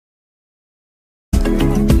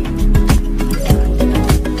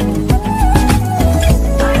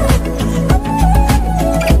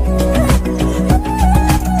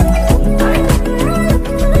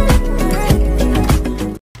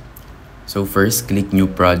first click new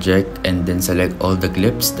project and then select all the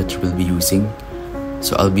clips that you will be using.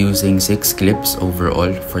 So I'll be using 6 clips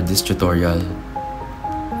overall for this tutorial.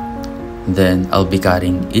 Then I'll be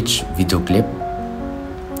cutting each video clip.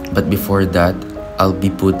 But before that, I'll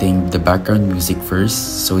be putting the background music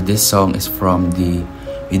first. So this song is from the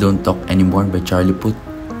We Don't Talk Anymore by Charlie Puth.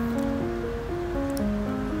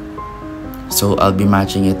 So I'll be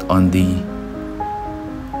matching it on the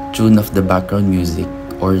tune of the background music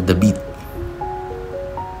or the beat.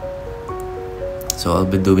 So I'll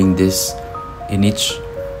be doing this in each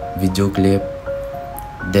video clip.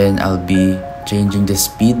 Then I'll be changing the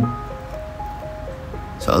speed.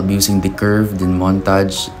 So I'll be using the curve, then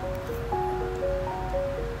montage.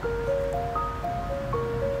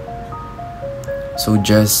 So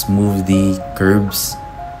just move the curves.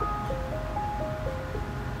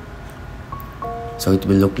 So it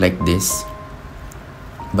will look like this.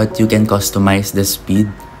 But you can customize the speed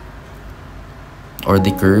or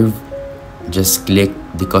the curve. Just click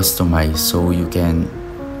the customize, so you can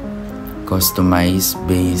customize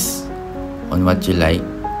based on what you like.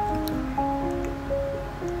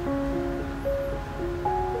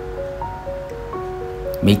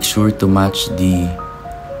 Make sure to match the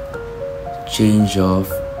change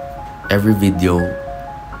of every video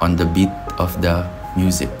on the beat of the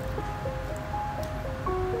music.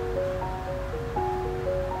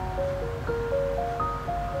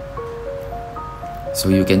 So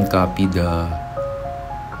you can copy the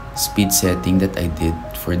speed setting that I did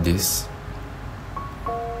for this.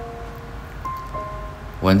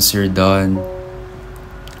 Once you're done,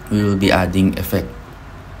 we will be adding effect.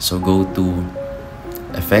 So go to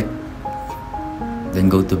effect, then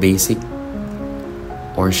go to basic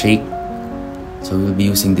or shake. So we'll be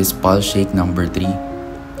using this pulse shake number 3.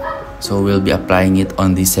 So we'll be applying it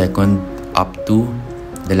on the second up to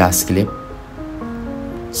the last clip,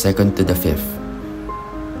 second to the 5th.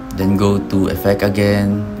 Then go to effect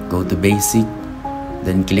again, go to basic,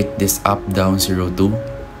 then click this up down 02.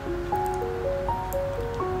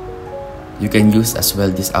 You can use as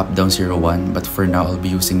well this up down 01, but for now I'll be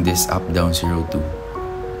using this up down 02.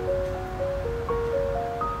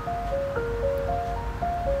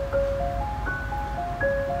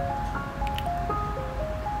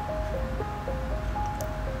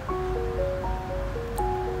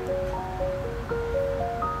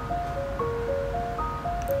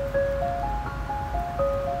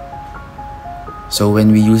 So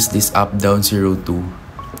when we use this up down 02,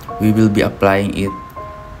 we will be applying it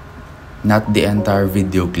not the entire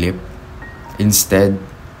video clip, instead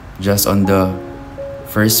just on the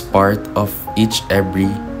first part of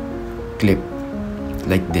every clip,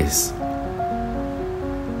 like this.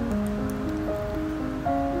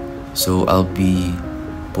 So I'll be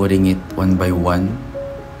putting it one by one.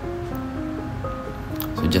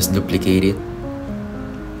 So just duplicate it.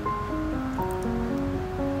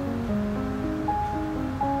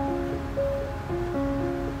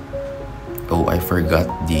 Oh, I forgot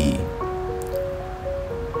the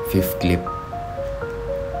 5th clip.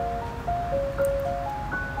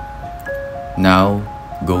 Now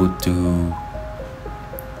go to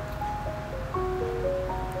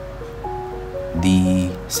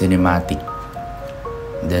the cinematic.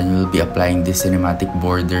 Then we'll be applying the cinematic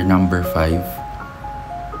border number 5.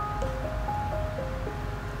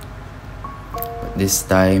 But this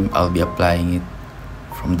time I'll be applying it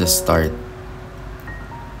from the start.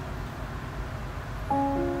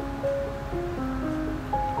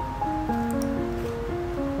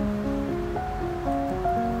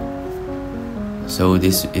 So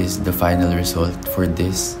this is the final result for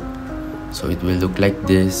this. So it will look like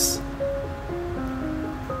this.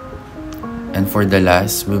 And for the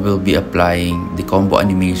last, we will be applying the combo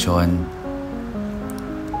animation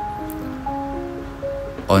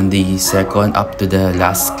on the second up to the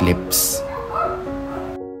last clips.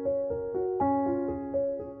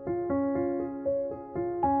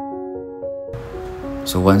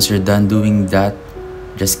 So once you're done doing that,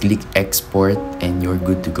 just click export and you're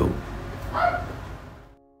good to go.